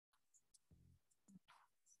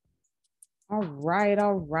All right,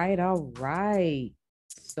 all right, all right.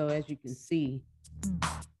 So as you can see,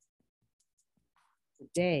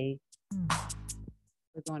 today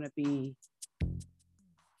we're going to be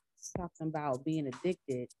talking about being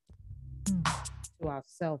addicted to our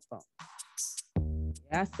cell phone.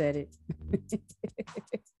 Yeah, I said it.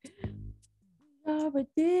 We are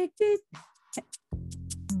addicted.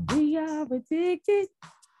 We are addicted.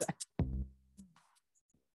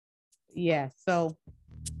 Yeah, so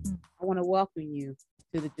I want to welcome you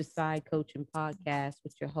to the Decide Coaching Podcast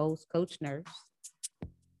with your host, Coach Nurse.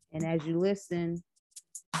 And as you listen,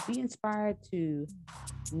 be inspired to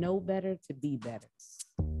know better, to be better.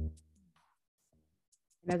 And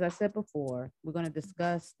as I said before, we're going to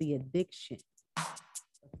discuss the addiction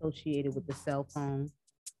associated with the cell phone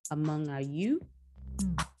among our youth,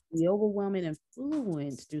 the overwhelming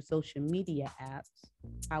influence through social media apps,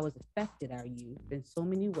 how it's affected our youth in so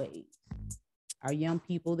many ways. Our young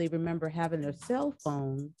people, they remember having their cell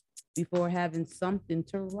phone before having something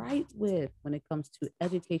to write with when it comes to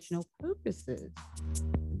educational purposes.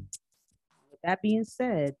 With that being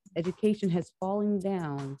said, education has fallen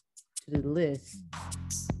down to the list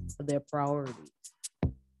of their priorities.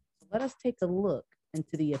 So let us take a look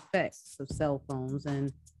into the effects of cell phones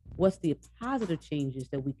and what's the positive changes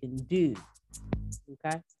that we can do.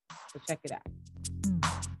 Okay, so check it out.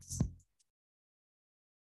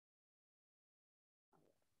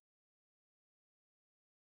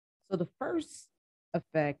 So the first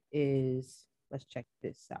effect is, let's check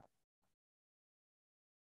this out.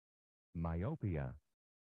 Myopia.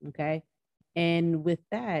 Okay. And with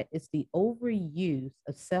that, it's the overuse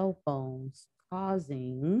of cell phones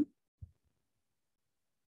causing,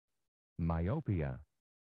 Myopia.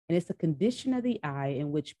 and it's a condition of the eye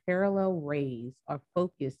in which parallel rays are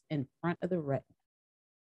focused in front of the retina,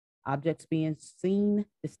 objects being seen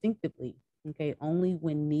distinctively, okay, only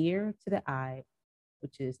when near to the eye,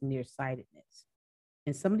 which is nearsightedness.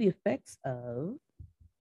 And some of the effects of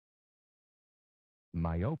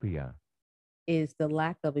Myopia. is the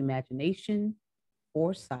lack of imagination,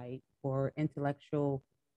 foresight, or intellectual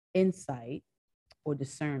insight or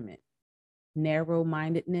discernment, narrow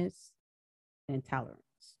mindedness, and intolerance.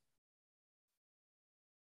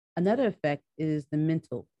 Another effect is the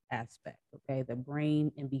mental aspect, okay, the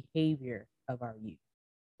brain and behavior of our youth.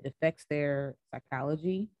 It affects their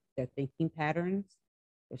psychology, their thinking patterns,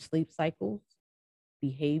 their sleep cycles,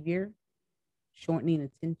 behavior, shortening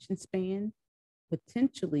attention span,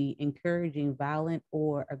 potentially encouraging violent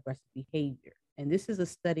or aggressive behavior. And this is a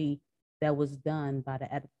study that was done by the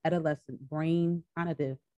adolescent brain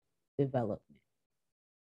cognitive development.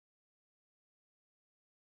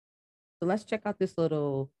 So let's check out this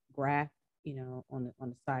little graph, on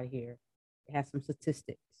the side here. It has some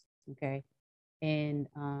statistics, okay? And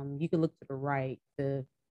you can look to the right to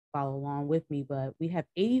follow along with me, but we have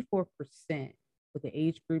 84% with the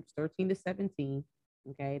age groups 13 to 17,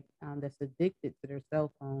 okay, that's addicted to their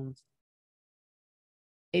cell phones.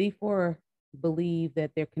 84 believe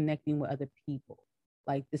that they're connecting with other people.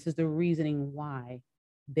 Like this is the reasoning why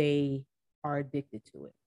they are addicted to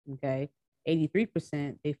it. Okay.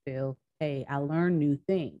 83% they feel, hey, I learn new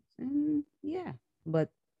things. And yeah, but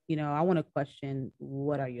I want to question,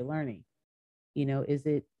 what are you learning? Is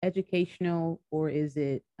it educational or is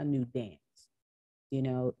it a new dance?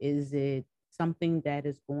 Is it something that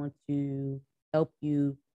is going to help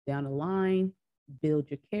you down the line, build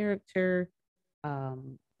your character,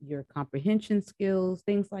 your comprehension skills,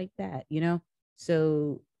 things like that?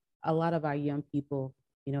 So a lot of our young people,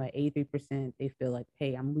 at 83%, they feel like,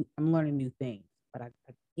 hey, I'm learning new things. But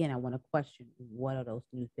again, I want to question, what are those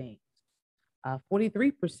new things?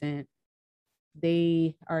 43%,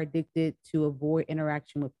 they are addicted to avoid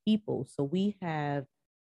interaction with people. So we have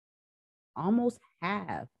almost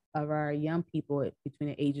half of our young people between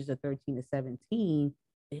the ages of 13 to 17,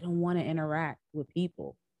 they don't want to interact with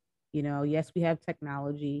people. Yes, we have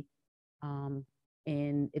technology, um,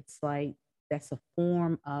 and it's like that's a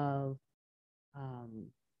form of um,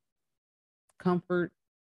 comfort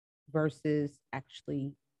versus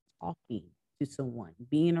actually talking to someone,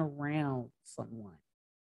 being around someone,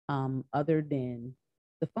 other than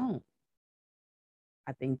the phone.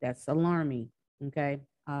 I think that's alarming. Okay.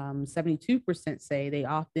 72% say they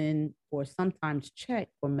often or sometimes check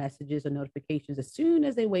for messages or notifications as soon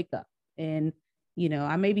as they wake up. And,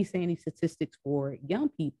 I may be saying these statistics for young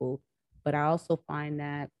people, but I also find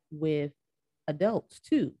that with adults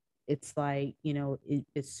too. It's like,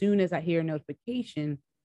 as soon as I hear a notification,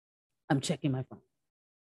 I'm checking my phone,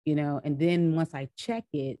 and then once I check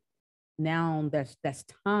it, now that's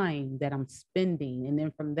time that I'm spending. And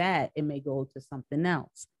then from that, it may go to something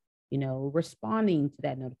else, responding to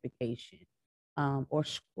that notification. or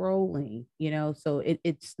scrolling, so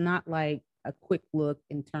it's not like a quick look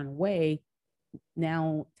and turn away.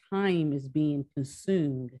 Now time is being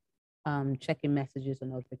consumed, checking messages or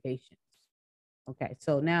notifications. Okay,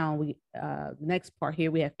 so now next part here,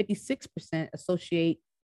 we have 56% associate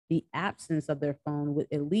the absence of their phone with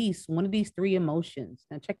at least one of these three emotions.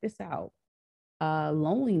 Now check this out.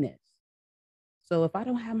 Loneliness. So if I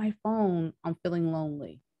don't have my phone, I'm feeling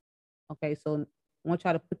lonely. Okay, so I want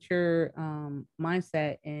y'all to put your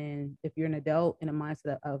mindset in, if you're an adult, in a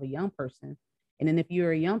mindset of a young person. And then if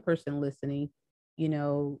you're a young person listening,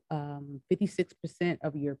 56%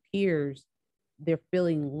 of your peers, they're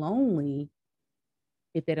feeling lonely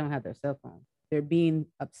if they don't have their cell phone. They're being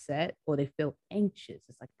upset or they feel anxious.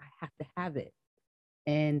 It's like, I have to have it.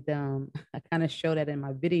 And I kind of show that in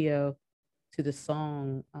my video to the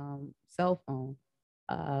song Cell Phone.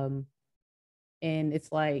 Um, and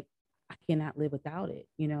it's like, I cannot live without it,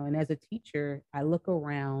 and as a teacher, I look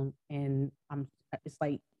around and it's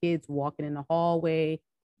like kids walking in the hallway,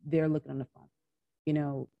 they're looking on the phone.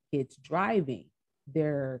 Kids driving,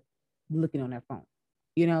 they're looking on their phone.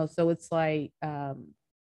 So it's like,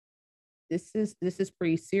 this is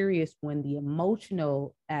pretty serious when the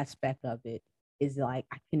emotional aspect of it is like,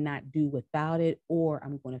 I cannot do without it, or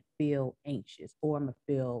I'm going to feel anxious, or I'm going to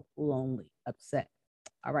feel lonely, upset.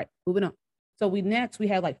 All right, moving on. So we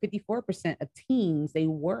have like 54% of teens, they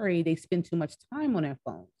worry they spend too much time on their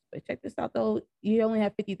phones. But check this out though, you only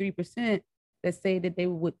have 53% that say that they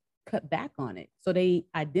would cut back on it. So they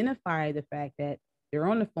identify the fact that they're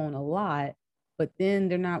on the phone a lot, but then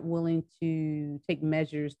they're not willing to take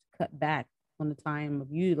measures to cut back on the time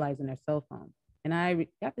of utilizing their cell phone. And I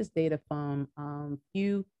got this data from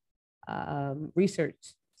Pew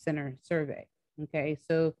Research Center survey. Okay,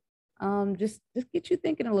 so just get you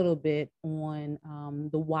thinking a little bit on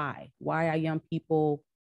the why our young people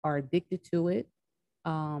are addicted to it,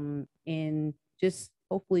 and just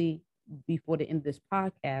hopefully before the end of this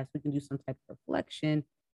podcast, we can do some type of reflection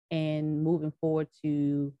and moving forward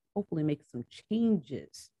to hopefully make some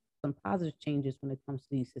changes, some positive changes when it comes to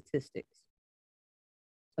these statistics.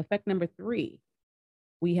 Effect number 3,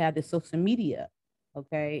 we have the social media.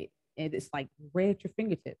 Okay, and it's like right at your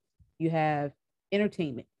fingertips. You have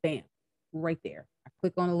entertainment, bam, right there. I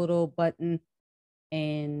click on a little button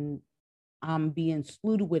and I'm being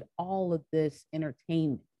saluted with all of this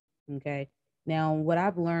entertainment. Okay. Now, what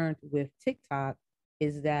I've learned with TikTok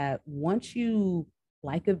is that once you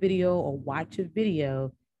like a video or watch a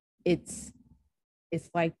video, it's it's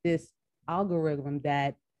like this algorithm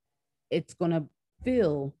that it's gonna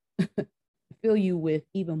fill fill you with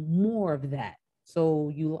even more of that.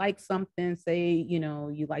 So you like something, say,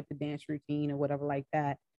 you like the dance routine or whatever like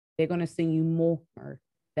that, they're gonna send you more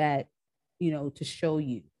that, to show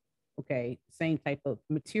you. Okay, same type of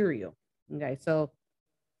material. Okay, so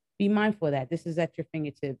be mindful of that. This is at your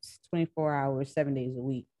fingertips 24 hours, 7 days a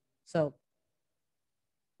week. So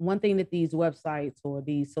one thing that these websites or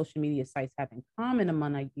these social media sites have in common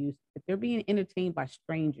among our youth, that they're being entertained by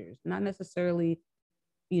strangers, not necessarily,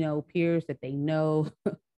 peers that they know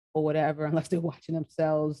or whatever, unless they're watching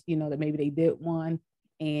themselves, that maybe they did one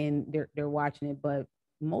and they're watching it. But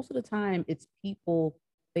most of the time it's people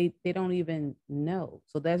they don't even know.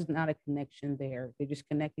 So there's not a connection there. They're just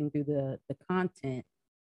connecting through the content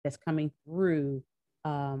that's coming through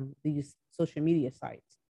these social media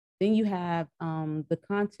sites. Then you have the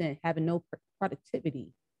content having no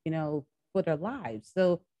productivity, for their lives.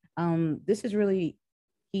 So this is really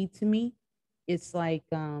key to me. It's like,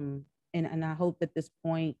 and I hope that this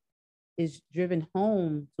point is driven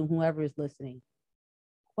home to whoever is listening.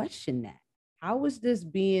 Question that. How is this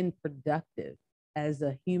being productive as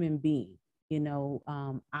a human being?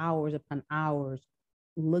 Hours upon hours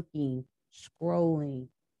looking, scrolling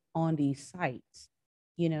on these sites.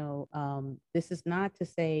 This is not to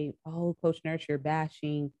say, oh, Coach Nurse, you're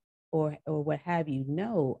bashing or what have you.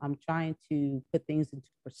 No, I'm trying to put things into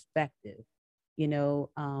perspective. You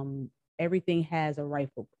know, everything has a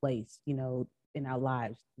rightful place, in our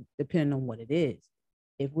lives, depending on what it is.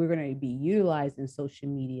 If we're going to be utilizing social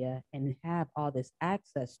media and have all this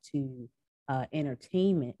access to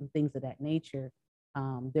entertainment and things of that nature,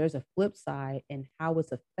 there's a flip side and how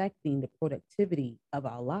it's affecting the productivity of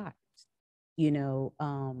our lives,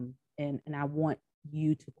 and I want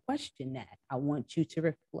you to question that. I want you to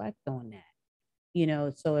reflect on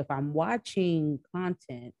that, so if I'm watching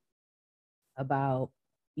content about,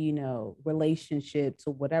 relationships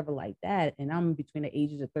or whatever like that, and I'm between the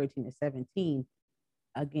ages of 13 and 17,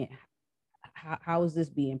 again, how is this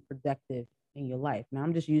being productive in your life? Now,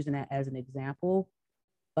 I'm just using that as an example,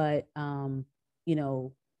 but, you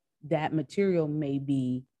know, that material may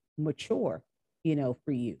be mature.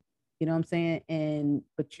 for you. You know what I'm saying?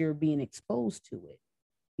 But you're being exposed to it.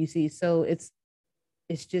 You see, so it's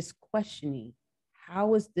just questioning,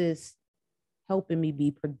 how is this helping me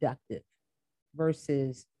be productive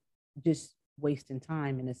versus just wasting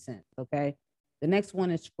time in a sense. Okay. The next one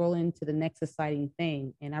is scrolling to the next exciting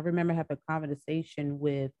thing. And I remember having a conversation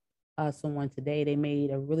with someone today. They made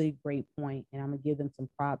a really great point, and I'm going to give them some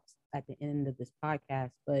props at the end of this podcast.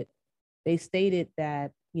 But they stated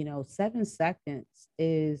that, 7 seconds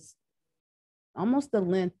is almost the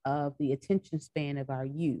length of the attention span of our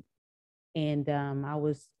youth. And I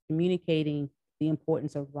was communicating the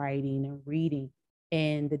importance of writing and reading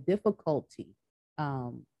and the difficulty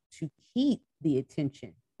to keep the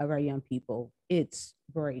attention of our young people. It's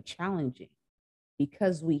very challenging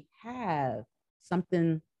because we have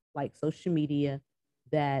something like social media,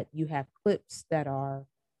 that you have clips that are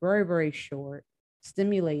very, very short,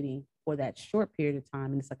 stimulating for that short period of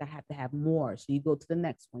time. And it's like, I have to have more. So you go to the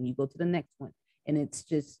next one, you go to the next one, and it's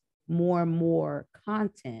just more and more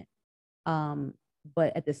content. Um,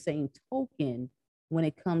 but at the same token, when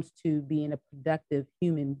it comes to being a productive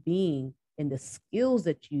human being and the skills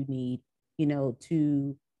that you need,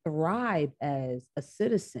 to thrive as a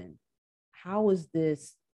citizen, how is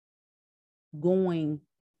this going,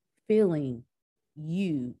 feeling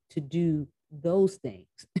you to do those things,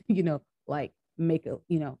 like make a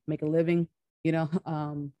living, you know,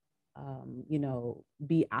 um,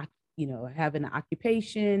 be, have an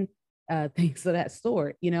occupation, things of that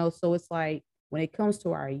sort. So it's like, when it comes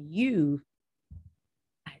to our youth,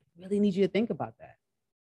 I really need you to think about that.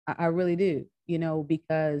 I really do,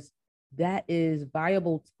 because that is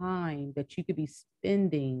viable time that you could be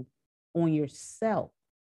spending on yourself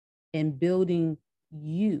and building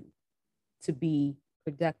you to be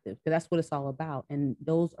productive, because that's what it's all about. And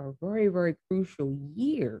those are very, very crucial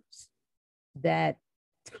years that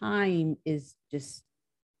time is just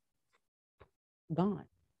gone,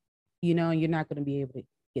 and you're not going to be able to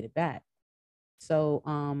get it back. So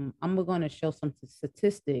I'm going to show some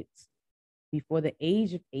statistics before the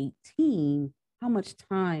age of 18, how much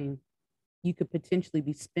time you could potentially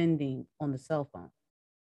be spending on the cell phone.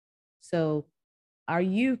 So our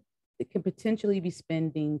youth can potentially be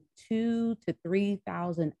spending 2 to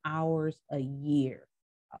 3,000 hours a year,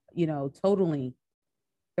 totaling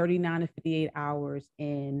 39 to 58 hours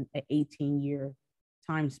in an 18-year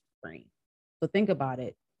time frame. So think about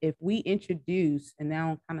it. If we introduce, and now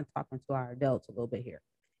I'm kind of talking to our adults a little bit here,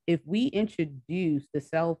 if we introduce the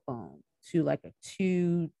cell phone to like a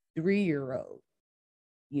 2, 3-year-old,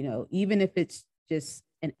 even if it's just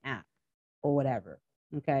an app or whatever,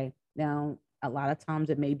 okay? Now, a lot of times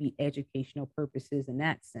it may be educational purposes in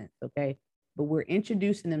that sense, okay? But we're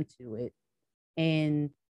introducing them to it, and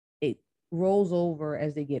it rolls over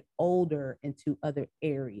as they get older into other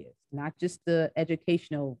areas, not just the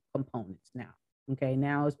educational components now. Okay,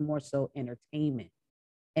 now it's more so entertainment.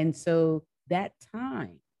 And so that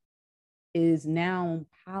time is now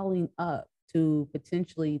piling up to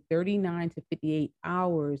potentially 39 to 58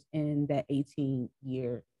 hours in that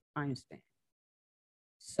 18-year time span.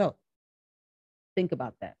 So think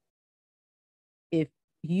about that. If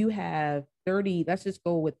you have 30, let's just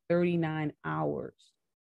go with 39 hours,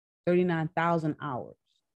 39,000 hours,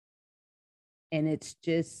 and it's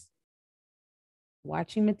just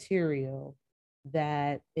watching material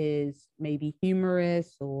that is maybe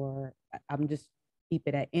humorous, or I'm just keep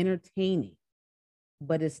it at entertaining,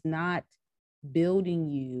 but it's not building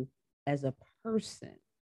you as a person.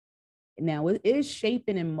 Now, it is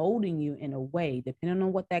shaping and molding you in a way, depending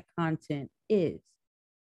on what that content is.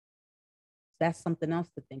 That's something else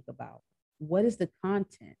to think about. What is the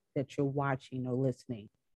content that you're watching or listening?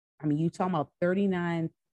 I mean, you talking about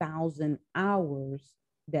 39,000 hours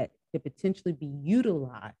that could potentially be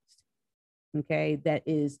utilized, okay, that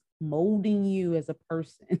is molding you as a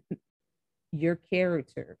person, your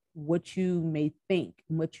character, what you may think,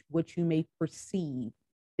 what you may perceive,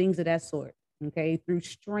 things of that sort, okay, through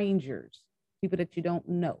strangers, people that you don't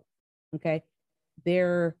know, okay,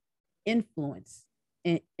 their influence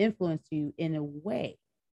and influence you in a way,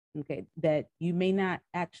 okay, that you may not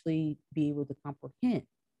actually be able to comprehend.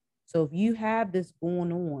 So if you have this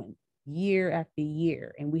going on year after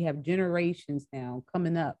year, and we have generations now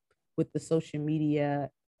coming up with the social media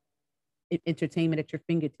entertainment at your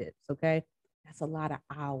fingertips, okay, that's a lot of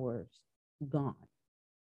hours gone,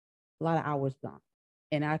 a lot of hours gone.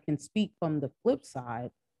 And I can speak from the flip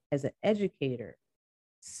side as an educator,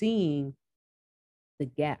 seeing the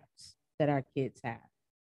gaps that our kids have,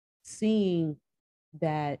 seeing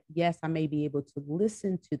that, yes, I may be able to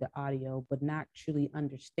listen to the audio, but not truly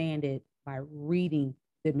understand it by reading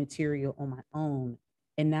the material on my own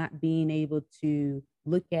and not being able to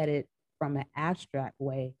look at it from an abstract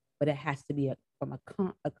way, but it has to be from a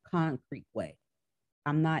concrete way.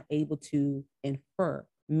 I'm not able to infer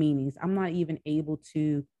meanings. I'm not even able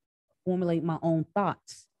to formulate my own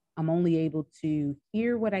thoughts. I'm only able to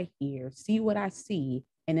hear what I hear, see what I see,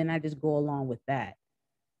 and then I just go along with that.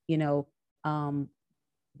 You know, um,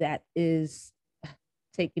 that is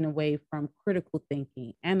taken away from critical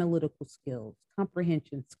thinking, analytical skills,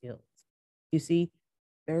 comprehension skills. You see,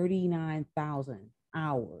 39,000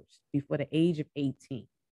 hours before the age of 18.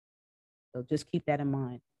 So just keep that in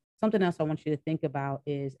mind. Something else I want you to think about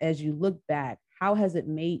is as you look back, how has it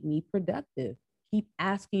made me productive? Keep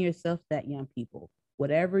asking yourself that, young people.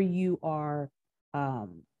 Whatever you are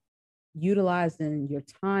um, utilizing your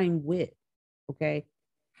time with, okay,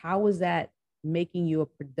 how is that making you a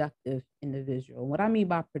productive individual? What I mean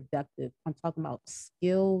by productive, I'm talking about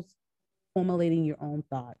skills, formulating your own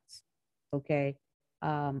thoughts, okay?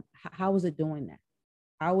 How is it doing that?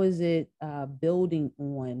 How is it building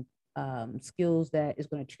on skills that is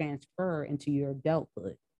going to transfer into your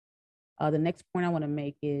adulthood? The next point I want to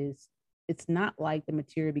make is it's not like the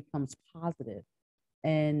material becomes positive.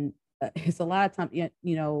 And it's a lot of times,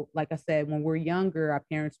 like I said, when we're younger, our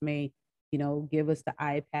parents may, give us the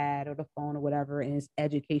iPad or the phone or whatever, and it's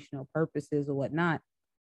educational purposes or whatnot.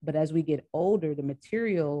 But as we get older, the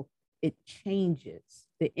material, it changes.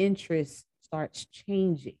 The interest starts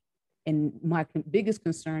changing. And my biggest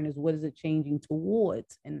concern is what is it changing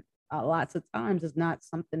towards? And lots of times it's not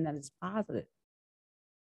something that is positive.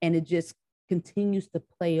 And it just continues to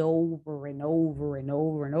play over and over and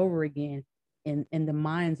over and over again in the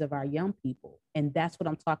minds of our young people. And that's what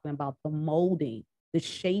I'm talking about, the molding, the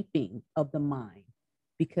shaping of the mind,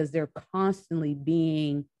 because they're constantly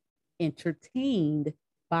being entertained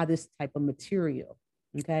by this type of material.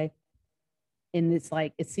 Okay. And it's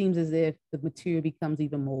like, it seems as if the material becomes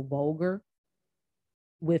even more vulgar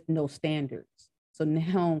with no standards. So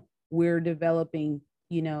now we're developing,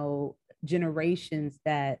 generations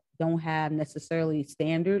that don't have necessarily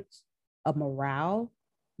standards of morale,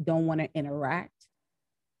 don't want to interact.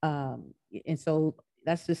 And so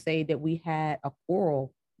let's just say that we had a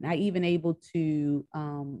quarrel, not even able to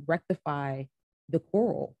rectify the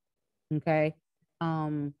quarrel, okay?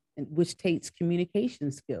 Which takes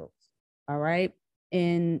communication skills, all right?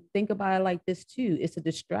 And think about it like this too. It's a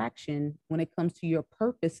distraction when it comes to your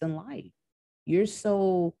purpose in life. You're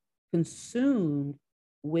so consumed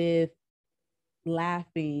with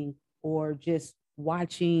laughing or just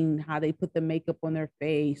watching how they put the makeup on their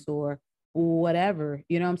face or whatever,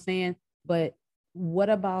 you know what I'm saying? But what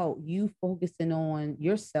about you focusing on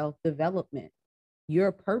your self development,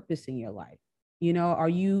 your purpose in your life? Are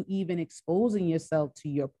you even exposing yourself to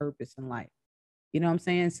your purpose in life? You know what I'm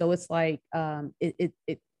saying? So it's like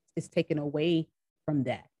it's taken away from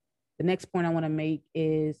that. The next point I want to make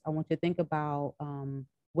is I want you to think about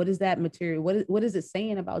what is that material? What is it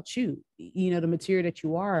saying about you? The material that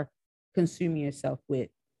you are consuming yourself with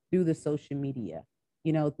through the social media,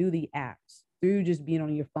 through the apps, through just being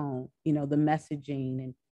on your phone, the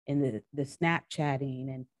messaging and the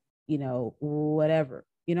Snapchatting and, whatever.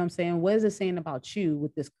 You know what I'm saying? What is it saying about you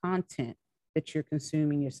with this content that you're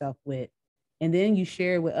consuming yourself with? And then you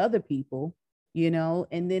share it with other people,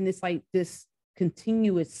 and then it's like this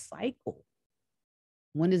continuous cycle.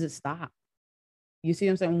 When does it stop? You see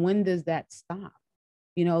what I'm saying? When does that stop?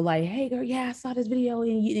 Like, hey girl, yeah, I saw this video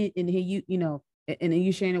and and then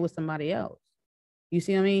you sharing it with somebody else. You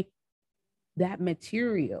see what I mean? That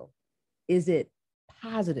material, is it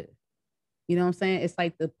positive? You know what I'm saying? It's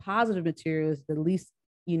like the positive material is the least,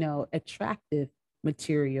 attractive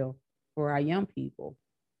material for our young people.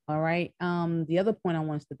 All right. The other point I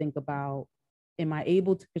want us to think about, am I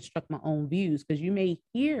able to construct my own views? Because you may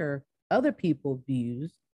hear other people's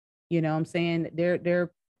views, I'm saying,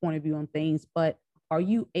 their point of view on things, but are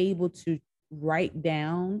you able to write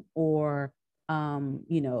down or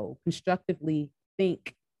constructively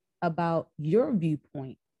think about your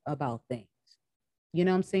viewpoint about things? You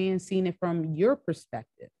know what I'm saying? Seeing it from your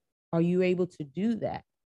perspective. Are you able to do that?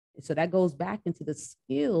 So that goes back into the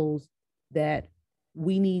skills that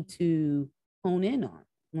we need to hone in on.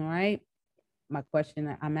 All right. My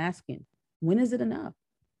question I'm asking, when is it enough?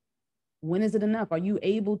 When is it enough? Are you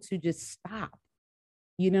able to just stop?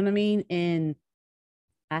 You know what I mean? And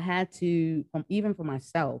I had to, even for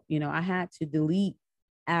myself, I had to delete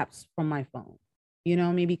apps from my phone. You know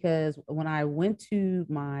what I mean? Because when I went to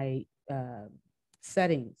my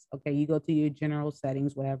settings, okay, you go to your general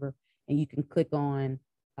settings, whatever, and you can click on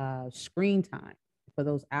screen time. For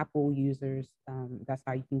those Apple users, that's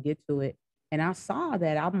how you can get to it. And I saw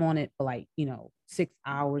that I'm on it for like, 6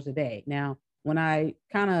 hours a day. Now, when I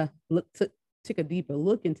kind of took a deeper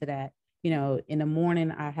look into that, in the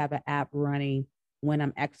morning I have an app running when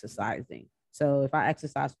I'm exercising. So if I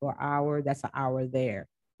exercise for an hour, that's an hour there.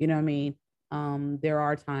 You know what I mean? There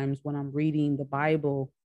are times when I'm reading the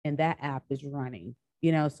Bible and that app is running,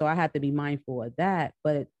 so I have to be mindful of that.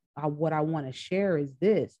 But what I want to share is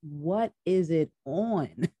this: what is it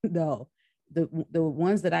on though? The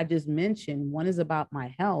ones that I just mentioned, one is about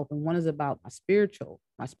my health and one is about my spiritual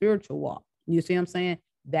walk. You see what I'm saying?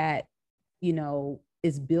 That,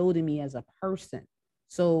 is building me as a person.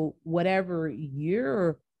 So whatever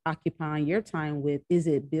you're occupying your time with, is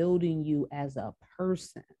it building you as a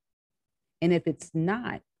person? And if it's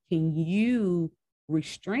not, can you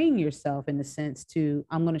restrain yourself in the sense to,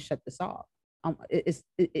 I'm going to shut this off? I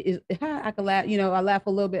could laugh, I laugh a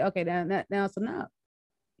little bit. Okay, now it's enough.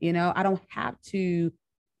 I don't have to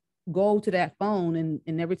go to that phone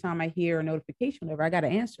and every time I hear a notification, whatever, I got to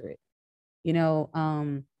answer it. You know,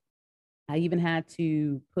 I even had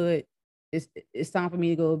to put it's time for me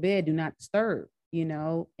to go to bed, do not disturb,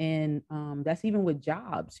 and that's even with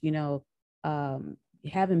jobs,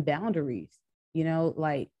 having boundaries,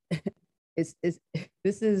 like it's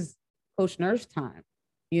this is coach nurse time,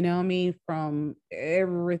 what I mean, from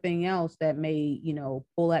everything else that may,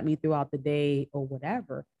 pull at me throughout the day or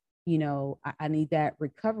whatever, I need that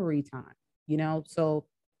recovery time, so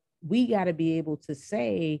we got to be able to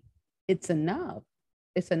say it's enough.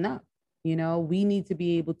 It's enough. We need to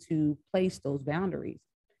be able to place those boundaries.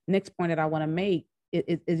 Next point that I want to make,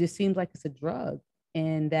 it just seems like it's a drug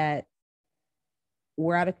and that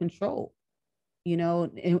we're out of control,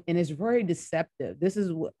 and it's very deceptive. This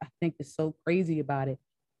is what I think is so crazy about it.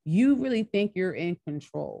 You really think you're in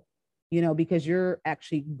control, because you're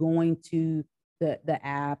actually going to the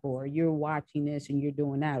app or you're watching this and you're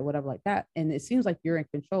doing that, or whatever like that. And it seems like you're in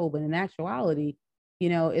control, but in actuality,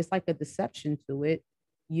 it's like a deception to it.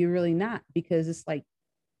 You're really not, because it's like,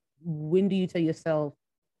 when do you tell yourself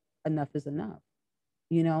enough is enough?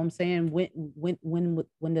 You know what I'm saying?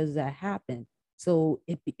 When does that happen? So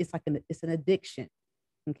it's like it's an addiction.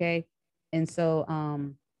 Okay. And so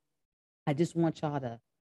I just want y'all to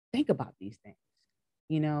think about these things.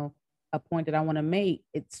 You know, a point that I want to make,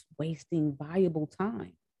 it's wasting valuable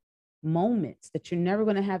time, moments that you're never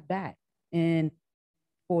going to have back. And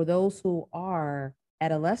for those who are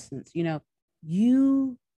adolescents,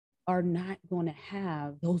 you are not going to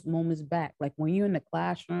have those moments back. Like when you're in the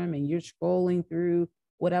classroom and you're scrolling through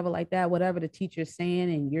whatever like that, whatever the teacher's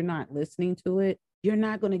saying, and you're not listening to it, you're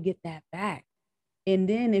not going to get that back. And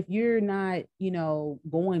then if you're not,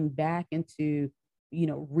 going back into,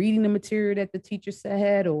 reading the material that the teacher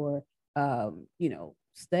said, or,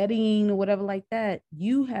 studying or whatever like that,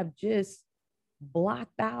 you have just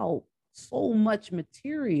blocked out so much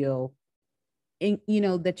material, and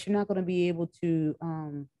that you're not going to be able to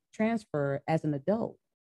transfer as an adult.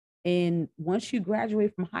 And once you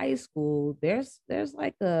graduate from high school, there's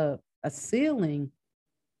like a ceiling.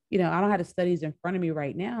 I don't have the studies in front of me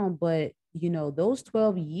right now, but those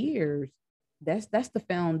 12 years, that's the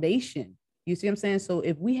foundation. You see what I'm saying? So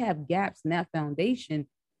if we have gaps in that foundation,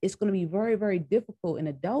 it's going to be very, very difficult in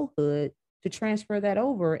adulthood to transfer that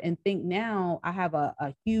over and think, now I have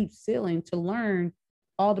a huge ceiling to learn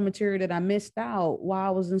all the material that I missed out while I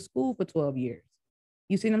was in school for 12 years.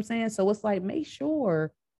 You see what I'm saying? So it's like, make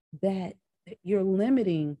sure that you're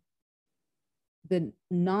limiting the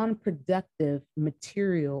non-productive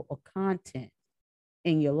material or content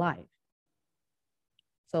in your life.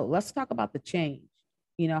 So let's talk about the change.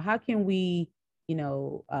 How can we,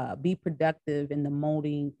 be productive in the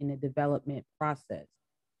molding in the development process?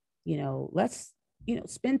 Let's,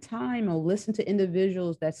 spend time or listen to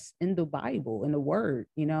individuals that's in the Bible, in the Word.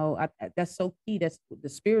 That's so key. That's the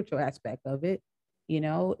spiritual aspect of it.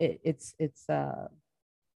 It's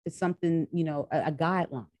something, a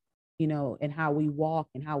guideline, and how we walk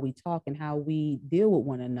and how we talk and how we deal with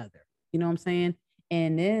one another. You know what I'm saying?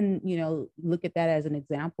 And then, look at that as an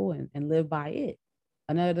example and live by it.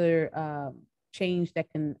 Another change that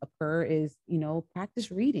can occur is,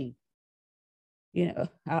 practice reading.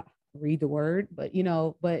 I read the word, but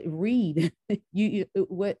read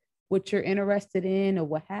what you're interested in or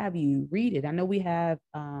what have you, read it. I know we have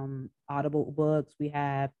Audible books, we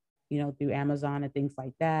have, through Amazon and things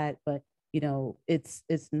like that, but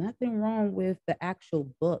it's nothing wrong with the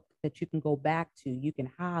actual book that you can go back to. You can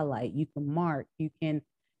highlight, you can mark, you can,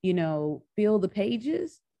 fill the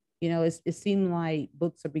pages. It seemed like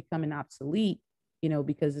books are becoming obsolete,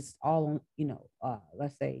 because it's all on,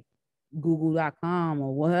 let's say google.com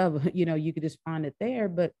or whatever, you could just find it there.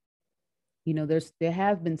 But, there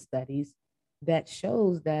have been studies that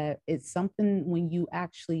shows that it's something when you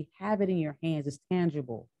actually have it in your hands, it's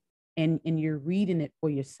tangible, and you're reading it for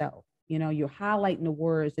yourself. You know, you're highlighting the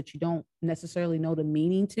words that you don't necessarily know the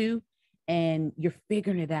meaning to, and you're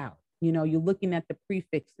figuring it out. You know, you're looking at the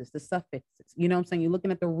prefixes, the suffixes, you know what I'm saying? You're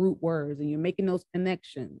looking at the root words and you're making those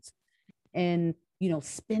connections, and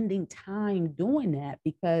spending time doing that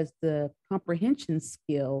because the comprehension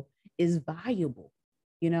skill is valuable.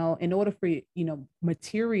 In order for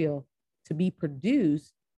material to be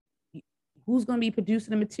produced, who's going to be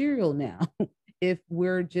producing the material now if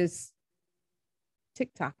we're just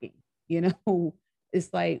TikToking?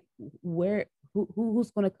 It's like,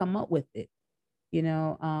 who's going to come up with it?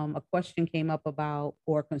 A question came up about,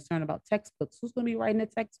 or concern about, textbooks. Who's going to be writing the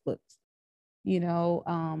textbooks?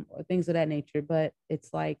 Or things of that nature. But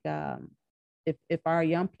it's like, if our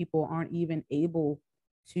young people aren't even able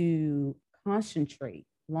to concentrate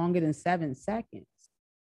longer than 7 seconds,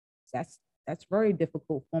 that's very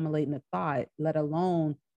difficult formulating a thought, let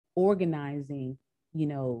alone organizing,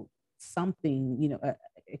 something,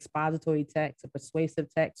 expository text, a persuasive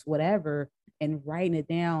text, whatever, and writing it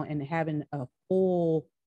down and having a full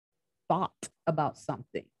thought about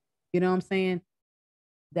something. You know what I'm saying?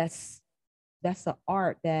 That's an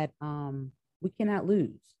art that we cannot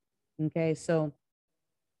lose. Okay, so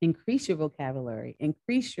increase your vocabulary,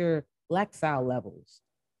 increase your lexile levels.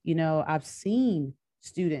 I've seen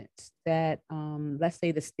students that, let's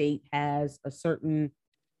say the state has a certain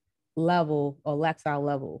level or lexile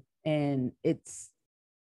level, and it's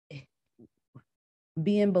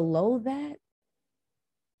being below that,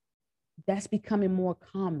 that's becoming more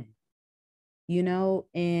common,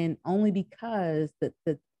 and only because the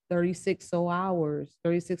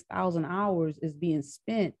 36,000 hours is being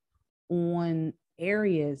spent on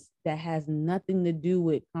areas that has nothing to do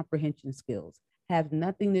with comprehension skills, have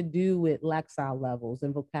nothing to do with lexile levels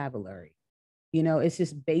and vocabulary. It's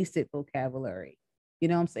just basic vocabulary. You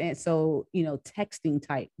know what I'm saying? So, texting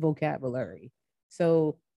type vocabulary.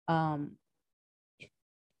 So, part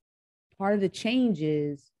of the change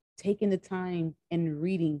is taking the time and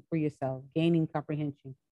reading for yourself, gaining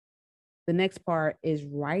comprehension. The next part is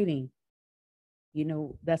writing.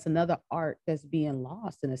 That's another art that's being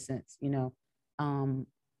lost in a sense. um,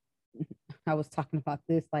 I was talking about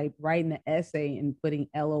this, like writing an essay and putting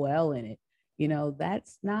LOL in it.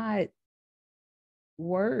 That's not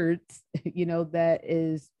words.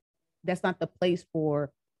 That's not the place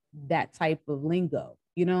for that type of lingo.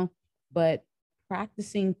 But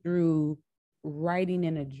practicing through writing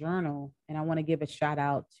in a journal, and I want to give a shout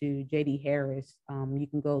out to JD Harris. You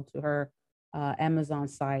can go to her Amazon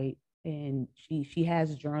site, and she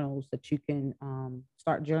has journals that you can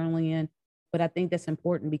start journaling in. But I think that's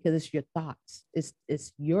important because it's your thoughts. It's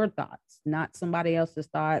your thoughts, not somebody else's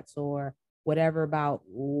thoughts or whatever about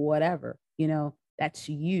whatever. That's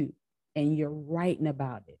you, and you're writing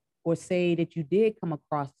about it. Or say that you did come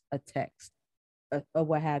across a text or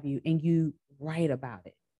what have you, and you write about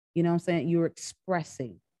it. You know what I'm saying? You're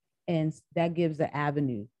expressing, and that gives an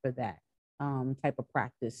avenue for that type of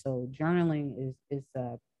practice. So journaling is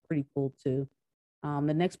pretty cool too.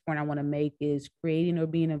 The next point I want to make is creating or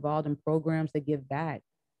being involved in programs that give back.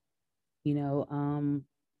 You know, um,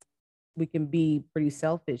 we can be pretty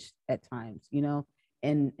selfish at times,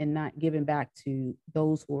 and not giving back to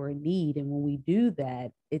those who are in need. And when we do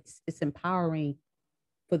that, it's empowering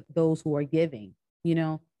for those who are giving.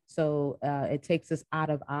 So it takes us out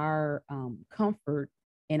of our comfort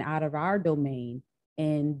and out of our domain,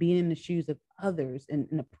 and being in the shoes of others, and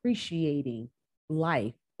appreciating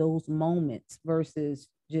life, those moments, versus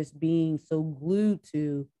just being so glued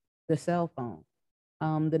to the cell phone.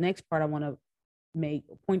 The next part I want to make,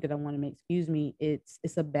 point that I want to make, excuse me, it's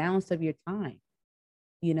a balance of your time,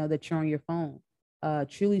 that you're on your phone.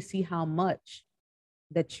 Truly see how much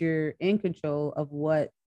that you're in control of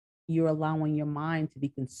what you're allowing your mind to be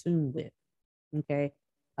consumed with. Okay.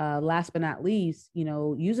 Last but not least,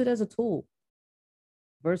 use it as a tool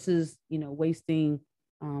versus, wasting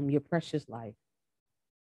your precious life.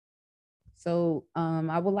 So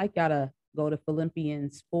I would like y'all to go to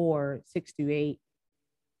Philippians 4:6-8.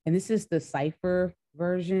 And this is the cipher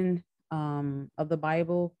version of the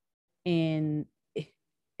Bible. And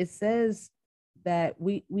it says that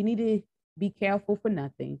we need to be careful for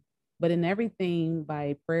nothing, but in everything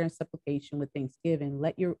by prayer and supplication with thanksgiving,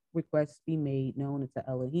 let your requests be made known unto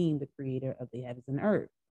Elohim, the creator of the heavens and earth.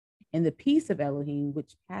 And the peace of Elohim,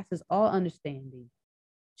 which passes all understanding,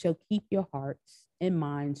 shall keep your hearts and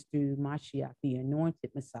minds through Mashiach, the anointed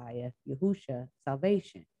Messiah, Yahusha,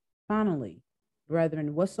 salvation. Finally,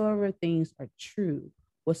 brethren, whatsoever things are true,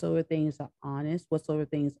 whatsoever things are honest, whatsoever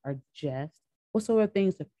things are just, whatsoever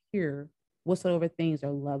things are pure, whatsoever things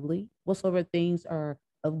are lovely, whatsoever things are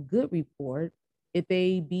of good report, if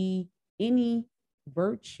they be any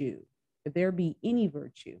virtue, if there be any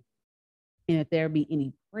virtue, and if there be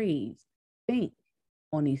any praise, think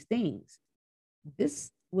on these things.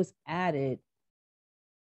 This was added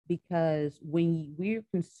because when we're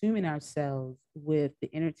consuming ourselves with the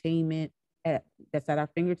entertainment that's at our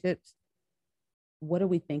fingertips, what are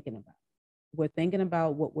we thinking about? We're thinking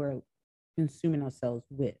about what we're consuming ourselves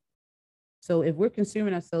with. So if we're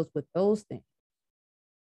consuming ourselves with those things,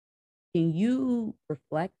 can you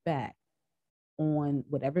reflect back on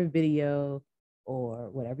whatever video or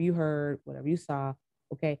whatever you heard, whatever you saw?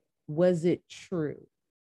 Okay, was it true?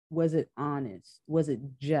 Was it honest? Was it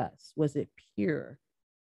just? Was it pure?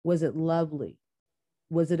 Was it lovely?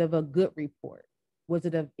 Was it of a good report? Was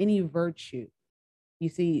it of any virtue? You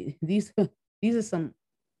see, these are some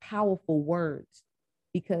powerful words,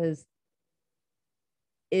 because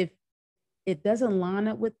if it doesn't line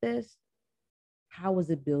up with this, how is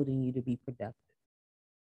it building you to be productive?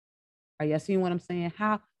 Are you seeing what I'm saying?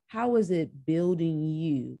 How is it building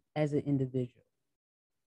you as an individual?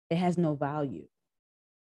 It has no value.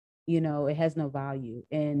 It has no value.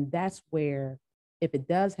 And that's where, if it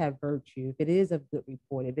does have virtue, if it is of good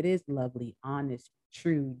report, if it is lovely, honest,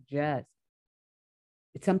 true, just,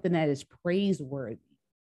 it's something that is praiseworthy.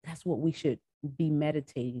 That's what we should be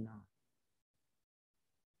meditating on.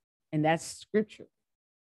 And that's scripture,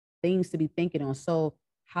 things to be thinking on. So,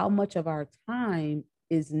 how much of our time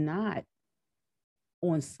is not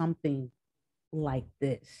on something like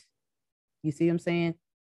this? You see what I'm saying?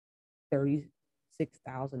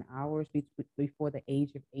 36,000 hours before the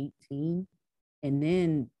age of 18. And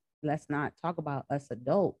then let's not talk about us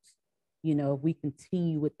adults. If we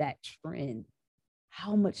continue with that trend,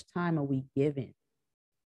 how much time are we given,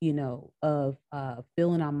 of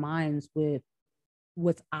filling our minds with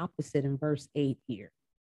what's opposite in verse 8 here?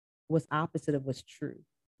 What's opposite of what's true?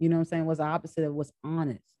 You know what I'm saying? What's opposite of what's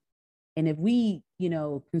honest? And if we,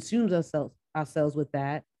 consume ourselves with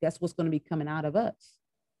that, guess what's going to be coming out of us?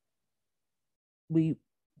 We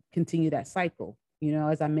continue that cycle,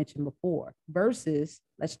 as I mentioned before, versus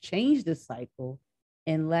let's change the cycle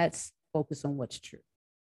and let's focus on what's true.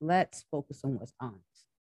 Let's focus on what's honest.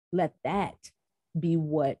 Let that be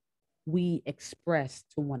what we express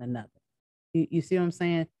to one another. You see what I'm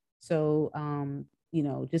saying? So,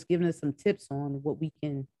 just giving us some tips on what we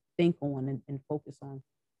can think on and focus on.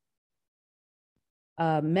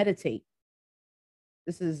 Meditate.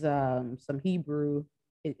 This is some Hebrew,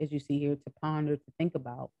 as you see here, to ponder, to think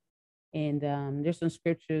about. And there's some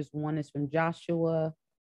scriptures. One is from Joshua.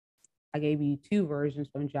 I gave you two versions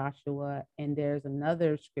from Joshua, and there's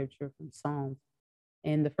another scripture from Psalms.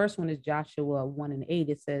 And the first one is Joshua 1:8.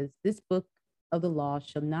 It says, "This book of the law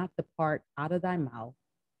shall not depart out of thy mouth,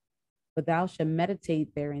 but thou shalt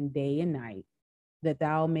meditate therein day and night, that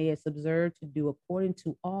thou mayest observe to do according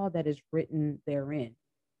to all that is written therein.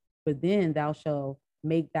 For then thou shalt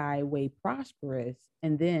make thy way prosperous,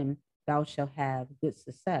 and then thou shalt have good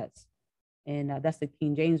success." And that's the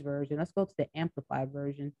King James Version. Let's go to the Amplified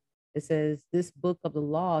Version. It says, "This book of the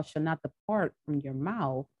law shall not depart from your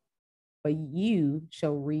mouth, but you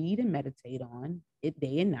shall read and meditate on it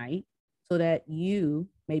day and night, so that you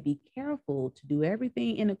may be careful to do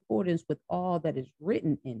everything in accordance with all that is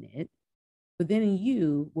written in it. For then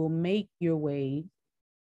you will make your way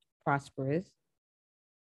prosperous,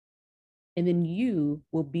 and then you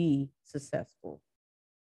will be successful."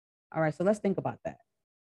 All right, so let's think about that.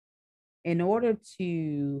 In order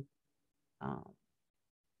to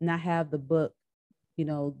not have the book,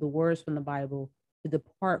 the words from the Bible to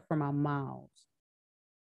depart from our mouths,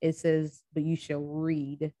 it says, "But you shall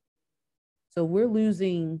read." So we're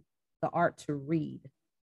losing the art to read,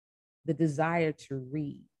 the desire to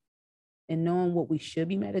read, and knowing what we should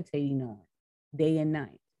be meditating on day and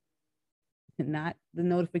night. Not the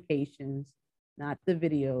notifications, not the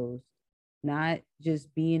videos, not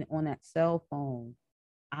just being on that cell phone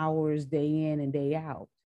hours day in and day out.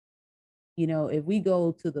 If we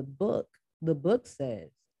go to the book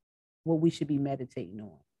says what we should be meditating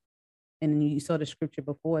on. And you saw the scripture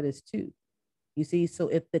before this too. You see, so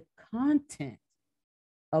if the content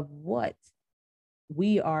of what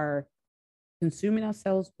we are consuming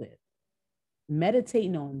ourselves with,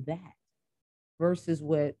 meditating on that versus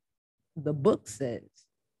what the book says,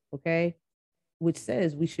 okay, which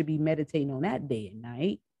says we should be meditating on that day and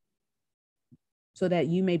night, so that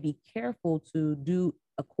you may be careful to do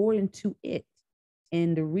according to it.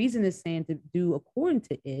 And the reason it's saying to do according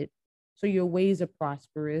to it, so your ways are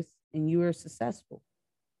prosperous and you are successful.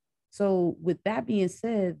 So with that being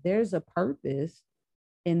said, there's a purpose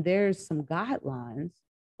and there's some guidelines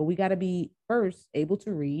But we got to be first able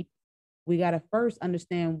to read. We got to first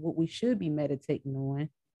understand what we should be meditating on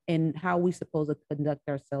and how we supposed to conduct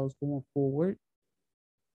ourselves going forward.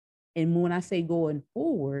 And when I say going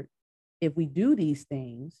forward, if we do these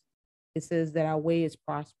things, it says that our way is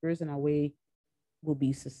prosperous and our way will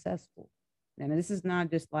be successful. And this is not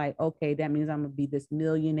just like, okay, that means I'm gonna be this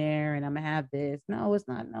millionaire and I'm gonna have this. No, it's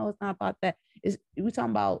not. No, it's not about that. We're talking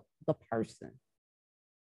about the person,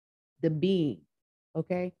 the being,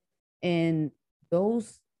 okay? And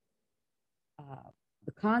those,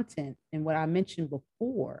 the content and what I mentioned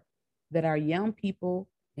before, that our young people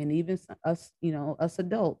and even us, us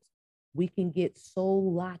adults, we can get so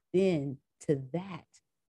locked in to that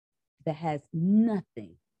has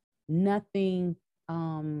nothing,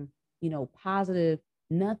 positive,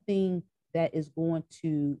 nothing that is going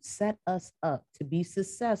to set us up to be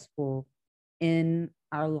successful in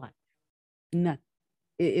our life. Nothing.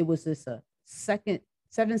 It was just a second,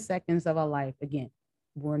 7 seconds of our life. Again,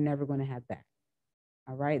 we're never going to have that.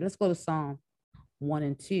 All right, let's go to Psalm 1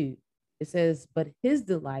 and 2. It says, but his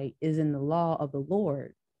delight is in the law of the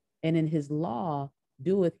Lord, and in his law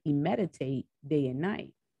doeth he meditate day and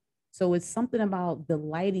night. So it's something about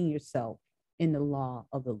delighting yourself in the law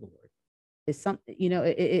of the Lord. It's something,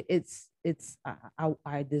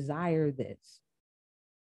 I desire this,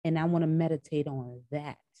 and I want to meditate on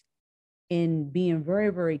that, and being very,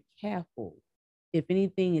 very careful. If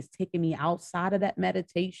anything is taking me outside of that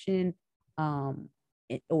meditation,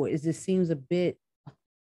 or it just seems a bit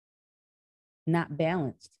not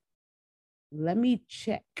balanced, let me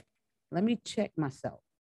check myself,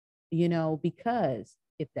 because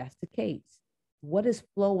if that's the case, what is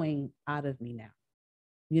flowing out of me now?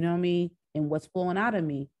 You know what I mean? And what's flowing out of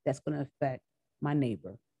me, that's going to affect my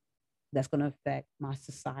neighbor. That's going to affect my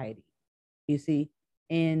society. You see?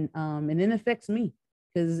 And then it affects me,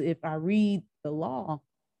 because if I read the law,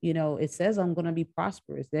 it says I'm going to be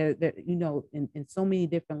prosperous. There, in so many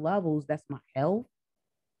different levels. That's my health,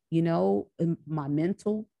 and my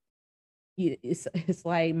mental. It's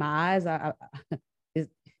like my eyes.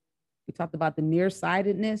 We talked about the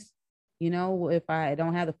nearsightedness. If I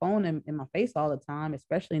don't have the phone in my face all the time,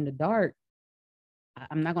 especially in the dark,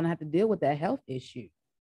 I'm not going to have to deal with that health issue.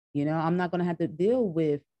 I'm not going to have to deal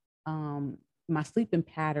with my sleeping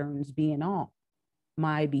patterns being off,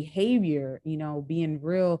 my behavior, being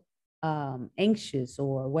real anxious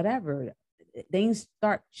or whatever. Things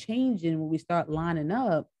start changing when we start lining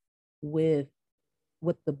up with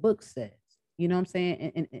what the book says. You know what I'm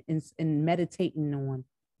saying? And meditating on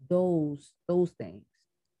those things.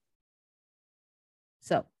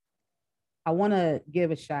 So I want to give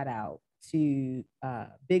a shout out to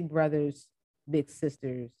Big Brothers, Big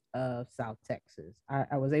Sisters of South Texas.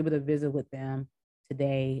 I was able to visit with them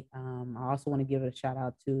today. I also want to give a shout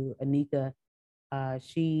out to Anika.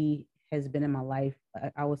 She has been in my life,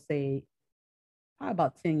 I would say, probably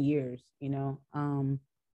about 10 years,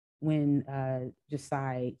 when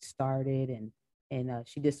Josiah started, and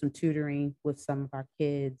she did some tutoring with some of our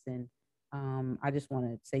kids. And I just want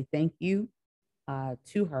to say thank you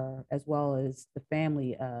to her, as well as the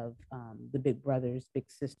family of the Big Brothers, Big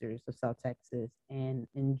Sisters of South Texas, and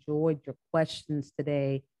enjoyed your questions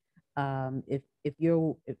today. If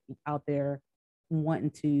you're out there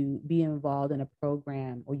wanting to be involved in a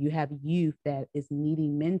program, or you have youth that is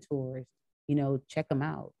needing mentors, check them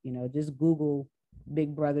out. Just Google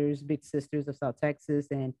Big Brothers, Big Sisters of South Texas,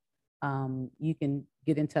 and you can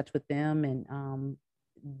get in touch with them. And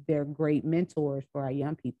they're great mentors for our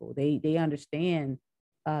young people. They understand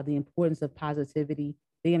the importance of positivity.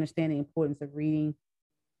 They understand the importance of reading,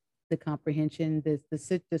 the comprehension, the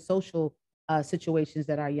social situations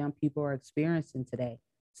that our young people are experiencing today.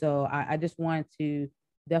 So I just wanted to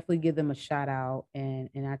definitely give them a shout out,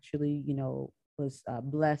 and actually, was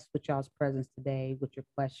blessed with y'all's presence today, with your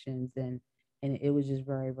questions, and it was just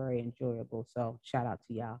very, very enjoyable. So shout out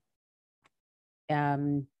to y'all.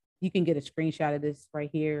 You can get a screenshot of this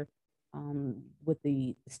right here with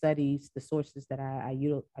the studies, the sources that I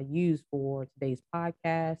use for today's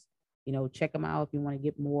podcast. Check them out if you want to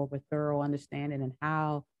get more of a thorough understanding and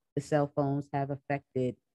how the cell phones have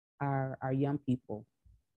affected our young people.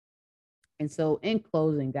 And so in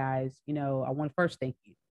closing, guys, I want to first thank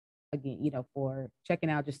you again, for checking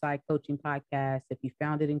out Josiah Coaching Podcast. If you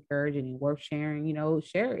found it encouraging and worth sharing,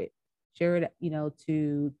 share it. Share it,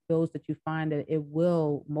 to those that you find that it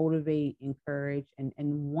will motivate, encourage, and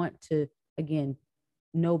want to, again,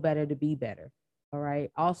 know better to be better. All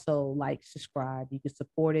right. Also, like, subscribe. You can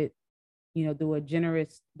support it, do a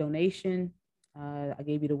generous donation. I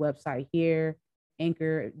gave you the website here,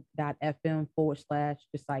 anchor.fm/Josiah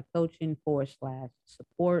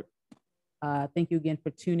Coaching/support. Thank you again for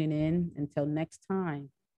tuning in. Until next time,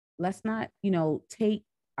 let's not, take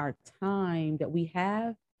our time that we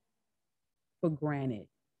have for granted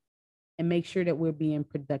and make sure that we're being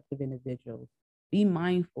productive individuals. Be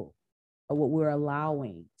mindful of what we're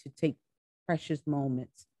allowing to take precious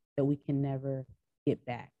moments that we can never get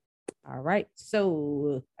back. All right.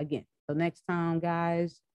 So again, till next time,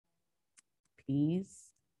 guys,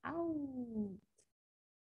 peace out.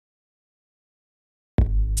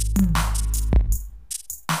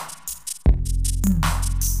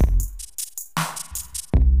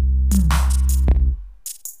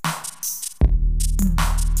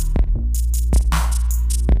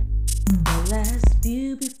 The last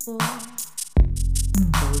view before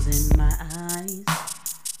closing my eyes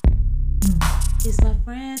is my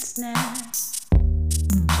friend Snap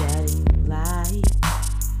chatting live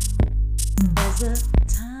as the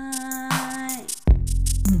time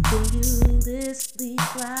continue this sleep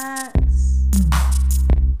class.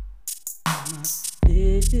 I'm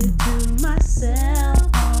addicted to my cell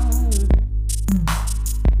phone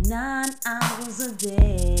 9 hours a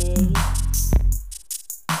day.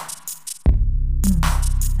 I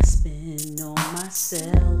spend on my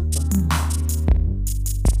cell phone,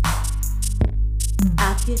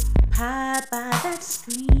 occupied by that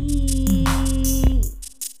screen.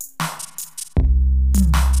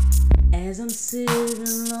 As I'm sitting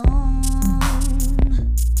alone,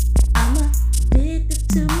 I'm addicted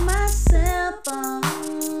to my cell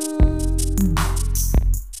phone.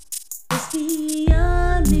 It's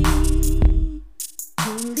beyond me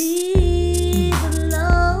to leave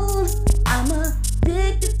alone. I'm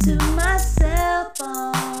addicted to my cell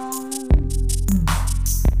phone.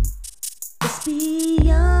 It's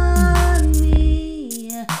beyond me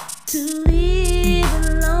to leave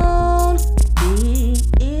alone. Being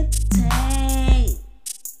entertained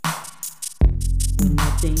with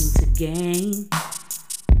nothing to gain,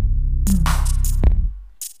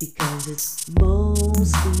 because it's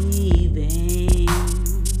mostly vain.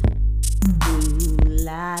 Blue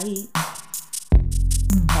light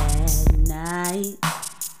at night,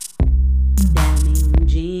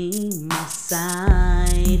 damaging my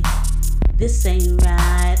sight. This ain't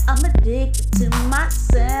right. I'm addicted to my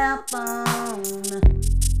cell phone.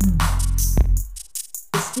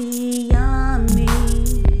 It's beyond me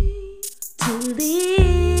to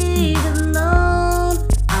leave alone.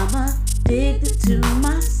 I'm addicted to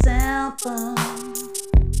my cell phone.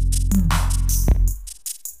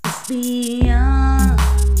 It's beyond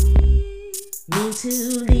me to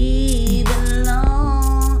leave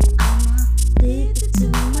alone. I'm addicted to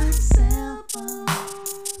my cell phone.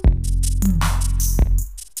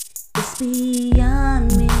 It's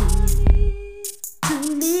beyond me to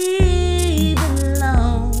leave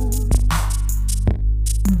alone.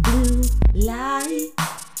 Blue light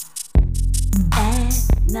at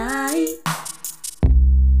night,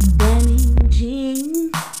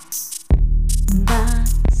 damaging my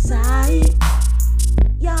sight.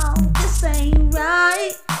 Y'all, this ain't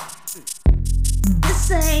right.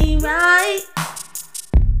 This ain't right.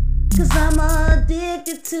 'Cause I'm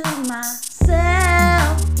addicted to my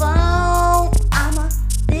cell phone. I'm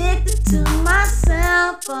addicted to my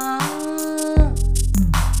cell phone.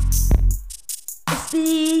 It's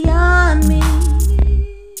beyond me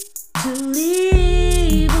to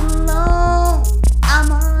leave alone.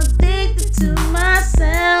 I'm addicted to my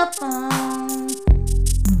cell phone.